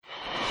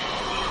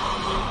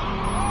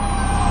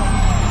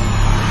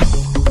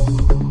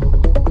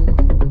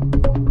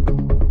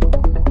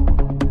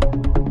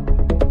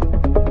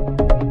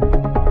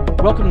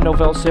Welcome to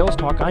Novell Sales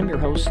Talk. I'm your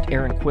host,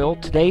 Erin Quill.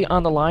 Today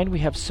on the line we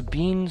have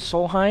Sabine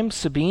Soellheim.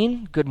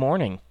 Sabine, good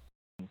morning.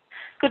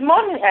 Good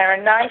morning,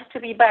 Erin. Nice to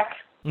be back.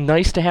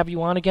 Nice to have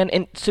you on again.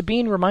 And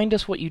Sabine, remind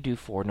us what you do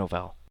for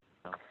Novell.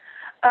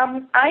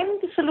 I'm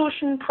the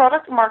Solution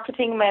Product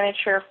Marketing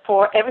Manager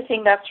for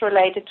everything that's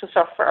related to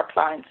software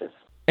appliances.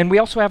 And we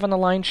also have on the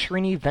line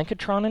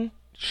Srinivasan.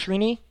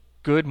 Srini,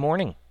 good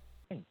morning.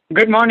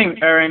 Good morning,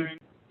 Erin.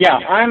 Yeah,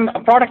 I'm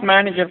a product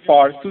manager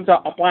for SUSE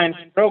Appliance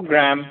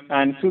program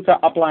and SUSE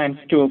Appliance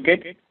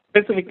Toolkit,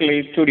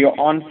 specifically Studio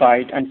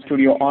On-Site and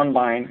Studio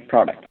Online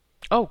product.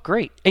 Oh,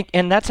 great.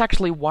 And that's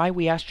actually why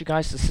we asked you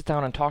guys to sit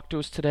down and talk to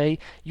us today.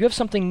 You have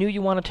something new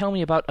you want to tell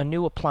me about a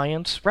new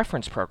appliance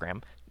reference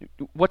program.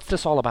 What's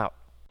this all about?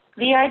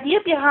 The idea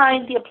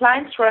behind the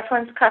Appliance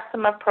Reference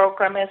Customer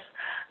Program is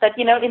that,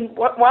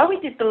 while we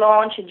did the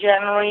launch in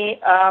January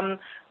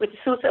with the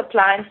SUSE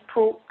Appliance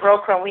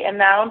Program, we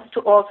announced to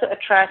also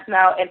attract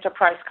now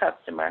enterprise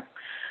customer.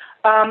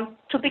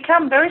 To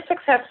become very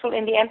successful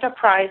in the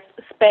enterprise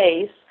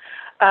space,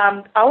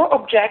 our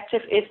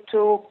objective is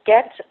to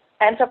get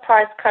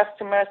enterprise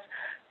customers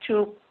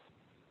to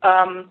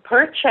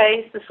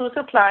purchase the SUSE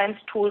Appliance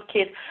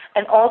Toolkit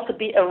and also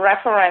be a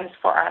reference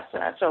for us.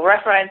 So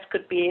reference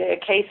could be a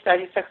case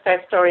study, success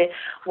story,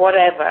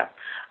 whatever.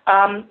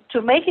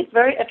 To make it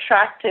very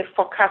attractive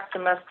for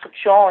customers to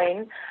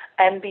join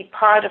and be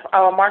part of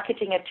our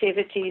marketing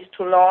activities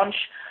to launch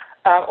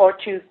or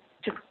to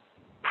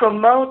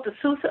promote the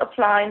SUSE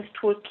Appliance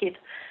Toolkit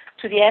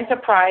to the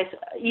enterprise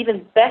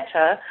even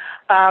better,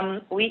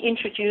 we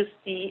introduced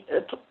the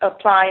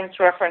Appliance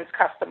Reference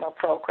Customer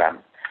Program.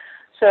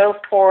 So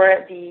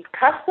for the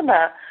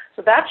customer,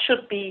 so that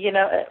should be,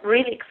 a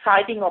really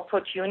exciting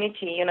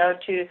opportunity,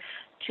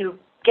 to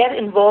get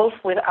involved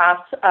with us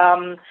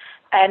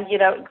and,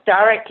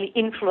 directly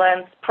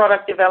influence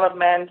product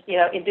development,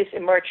 in this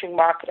emerging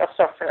market of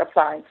software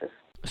appliances.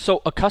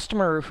 So a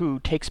customer who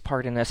takes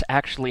part in this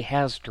actually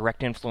has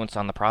direct influence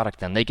on the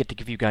product, then they get to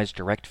give you guys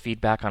direct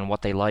feedback on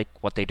what they like,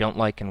 what they don't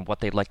like, and what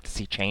they'd like to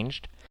see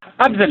changed?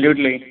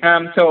 Absolutely.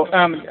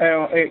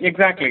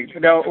 Exactly.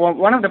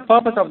 One of the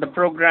purpose of the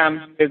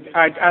program is,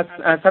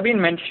 as Sabine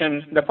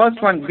mentioned, the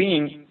first one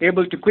being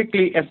able to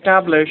quickly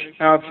establish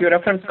a few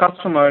reference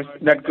customers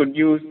that could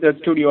use the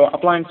Studio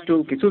Appliance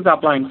Toolkit, SUSE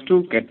Appliance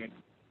Toolkit.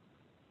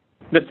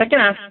 The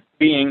second aspect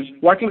being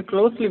working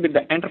closely with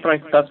the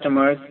enterprise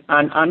customers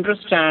and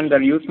understand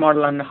their use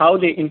model and how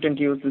they intend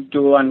to use this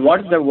tool and what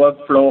is their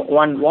workflow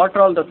and what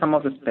are some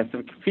of the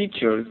specific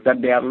features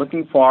that they are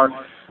looking for,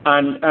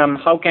 and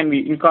how can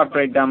we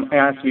incorporate them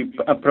as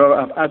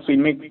we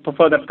make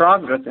further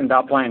progress in the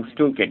Appliance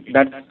Toolkit.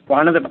 That's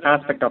one of the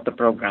aspect of the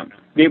program.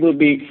 We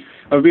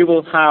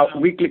will have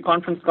weekly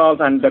conference calls,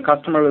 and the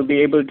customer will be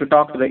able to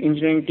talk to the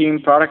engineering team,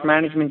 product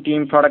management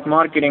team, product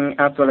marketing,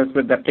 as well as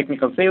with the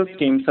technical sales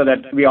team, so that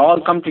we all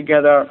come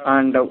together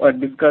and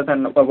discuss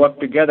and work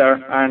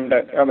together, and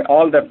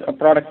all the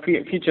product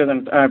features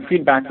and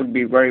feedback would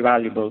be very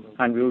valuable,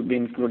 and we will be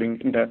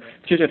including in the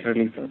future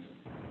releases.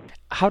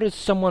 How does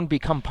someone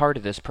become part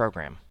of this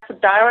program? It's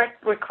a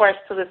direct request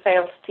to the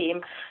sales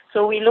team.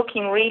 So we're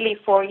looking really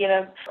for,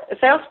 a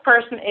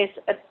salesperson is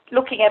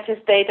looking at his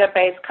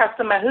database,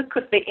 customer who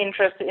could be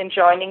interested in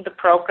joining the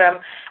program,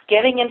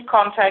 getting in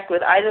contact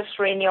with either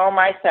Srini or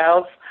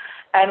myself,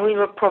 and we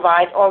will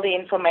provide all the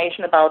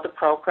information about the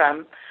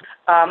program.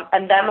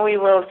 And then we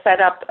will set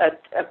up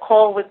a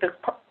call with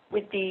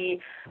the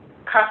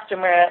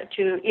customer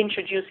to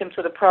introduce him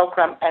to the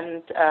program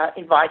and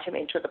invite him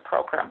into the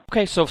program.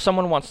 Okay, so if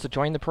someone wants to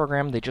join the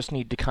program, they just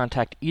need to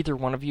contact either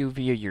one of you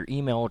via your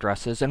email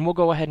addresses, and we'll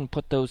go ahead and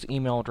put those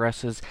email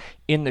addresses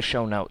in the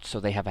show notes so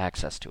they have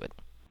access to it.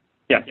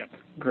 Yeah,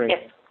 great.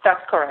 Yes,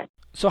 that's correct.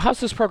 So how's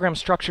this program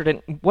structured,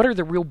 and what are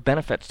the real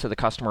benefits to the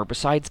customer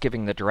besides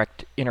giving the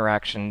direct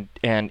interaction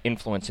and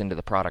influence into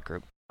the product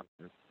group?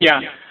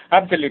 Yeah,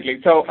 absolutely.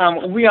 So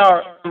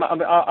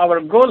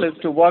our goal is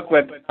to work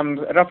with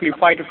roughly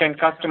 5 to 10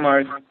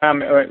 customers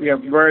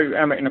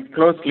very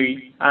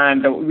closely,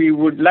 and we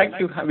would like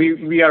to.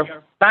 We are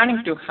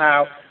planning to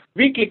have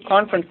weekly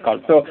conference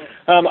calls. So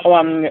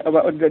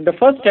the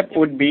first step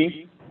would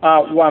be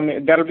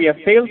there will be a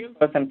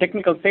salesperson,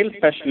 technical sales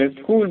specialist,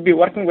 who will be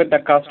working with the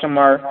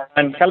customer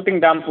and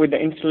helping them with the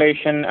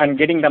installation and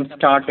getting them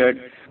started.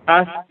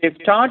 As they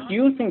start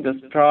using this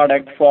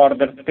product for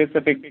the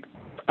specific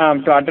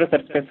to address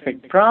a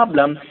specific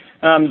problem,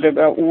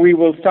 we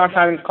will start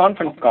having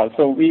conference calls.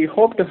 So we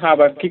hope to have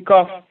a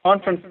kickoff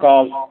conference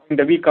call in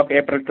the week of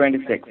April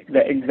 26th. The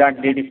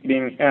exact date is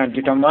being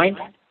determined.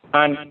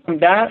 And from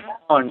there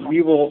on,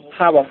 we will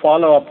have a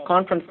follow-up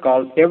conference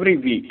call every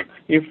week.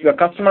 If the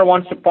customer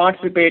wants to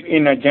participate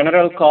in a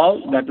general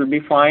call, that will be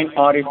fine.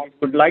 Or if you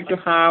would like to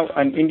have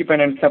an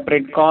independent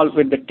separate call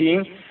with the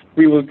team,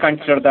 we will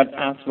consider that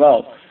as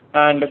well.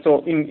 And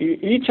so in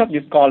each of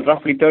these calls,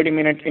 roughly 30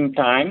 minutes in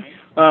time,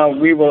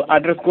 we will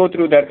go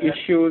through their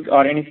issues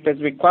or any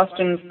specific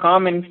questions,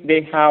 comments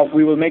they have.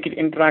 We will make it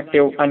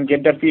interactive and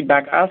get their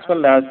feedback, as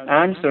well as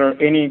answer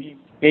any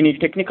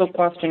technical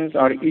questions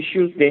or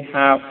issues they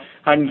have,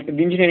 and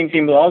the engineering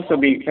team will also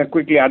be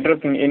quickly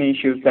addressing any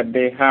issues that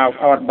they have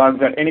or bugs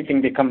or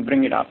anything they come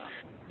bring it up.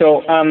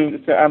 So,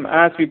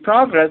 as we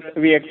progress,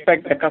 we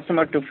expect the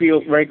customer to feel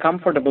very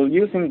comfortable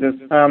using this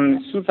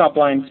SUSE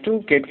Appliance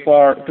toolkit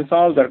to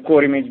solve their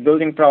core image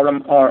building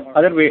problem or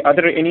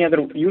any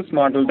other use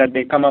model that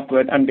they come up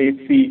with and they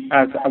see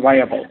as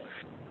viable.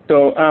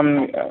 So,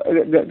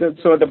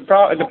 the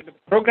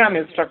program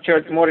is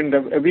structured more in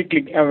the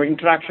weekly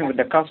interaction with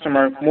the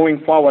customer, moving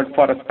forward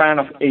for a span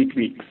of 8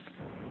 weeks.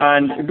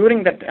 And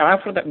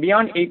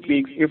beyond 8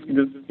 weeks, if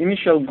the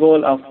initial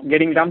goal of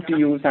getting them to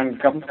use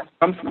and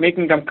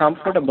making them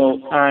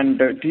comfortable and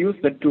to use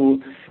the tool,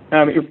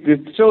 if there's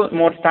still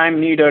more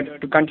time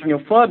needed to continue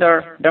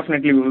further,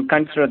 definitely we will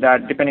consider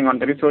that depending on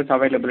the resource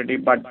availability,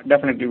 but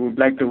definitely we would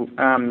like to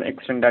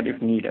extend that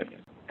if needed.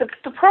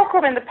 The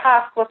program in the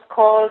past was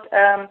called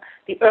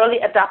the Early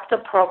Adapter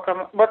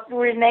Program, but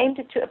we renamed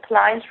it to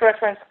Appliance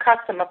Reference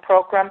Customer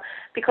Program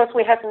because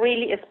we have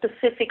really a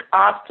specific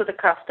ask to the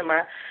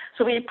customer.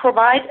 So we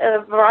provide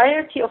a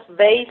variety of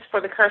ways for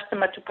the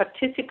customer to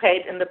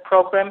participate in the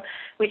program,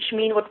 which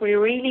means what we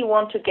really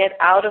want to get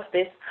out of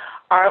this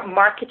are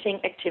marketing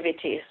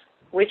activities,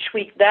 which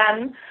we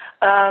then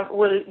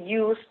will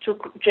use to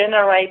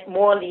generate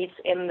more leads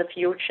in the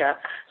future.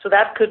 So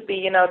that could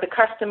be, the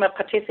customer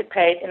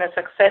participate in a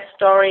success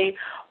story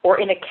or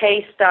in a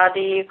case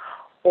study,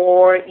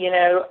 or,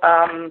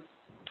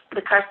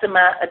 the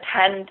customer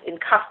attend in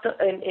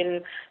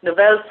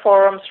Novell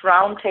forums,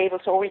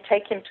 roundtables, or we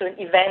take him to an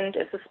event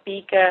as a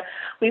speaker.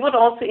 We would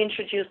also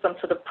introduce them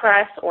to the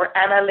press or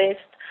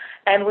analysts,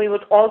 and we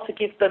would also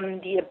give them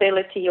the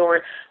ability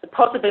or the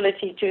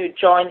possibility to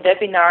join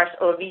webinars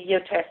or video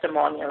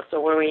testimonials,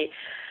 so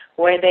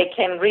where they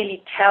can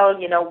really tell,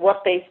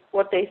 what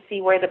they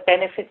see, where the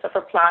benefits of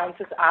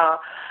appliances are,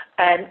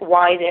 and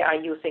why they are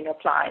using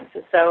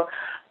appliances. So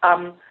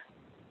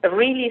a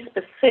really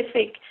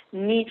specific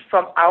need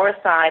from our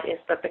side is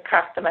that the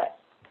customer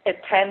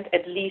attend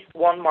at least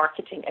one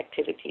marketing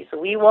activity. So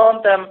we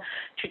want them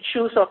to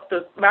choose of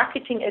the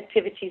marketing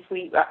activities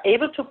we are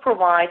able to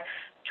provide,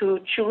 to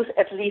choose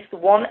at least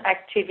one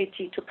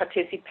activity to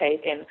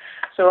participate in.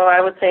 So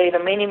I would say the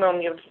minimum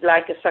you'd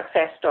like a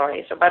success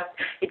story. But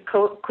it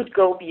could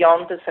go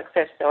beyond the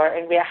success story,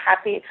 and we are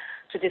happy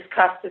to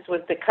discuss this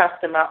with the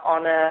customer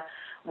on a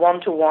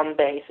one-to-one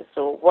basis,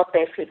 so what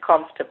they feel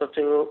comfortable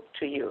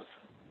to use.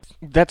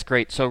 That's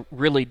great. So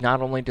really,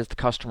 not only does the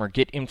customer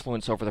get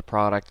influence over the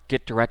product,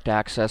 get direct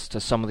access to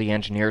some of the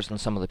engineers and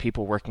some of the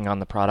people working on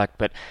the product,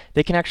 but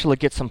they can actually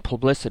get some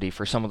publicity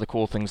for some of the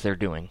cool things they're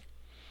doing.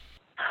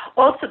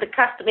 Also, the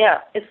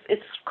customer,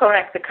 it's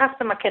correct. The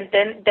customer can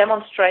then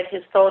demonstrate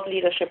his thought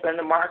leadership in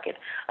the market.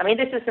 I mean,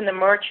 this is an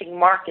emerging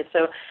market,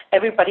 so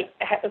everybody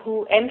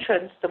who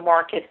enters the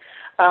market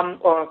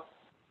or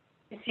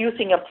is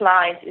using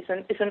appliance is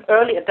an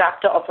early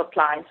adopter of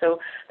appliance. So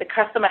the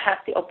customer has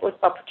the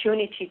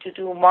opportunity to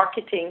do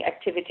marketing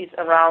activities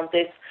around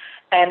this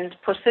and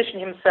position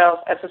himself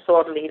as a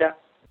thought leader.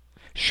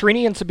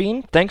 Srini and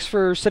Sabine, thanks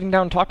for sitting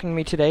down and talking to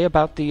me today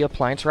about the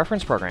Appliance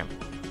Reference Program.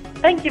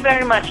 Thank you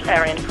very much,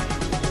 Erin.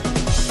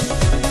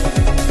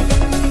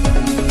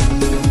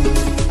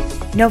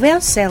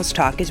 Novell Sales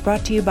Talk is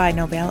brought to you by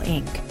Novell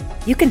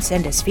Inc. You can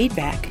send us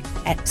feedback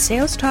at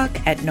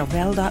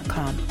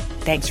salestalk@novell.com.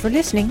 Thanks for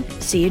listening.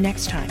 See you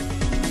next time.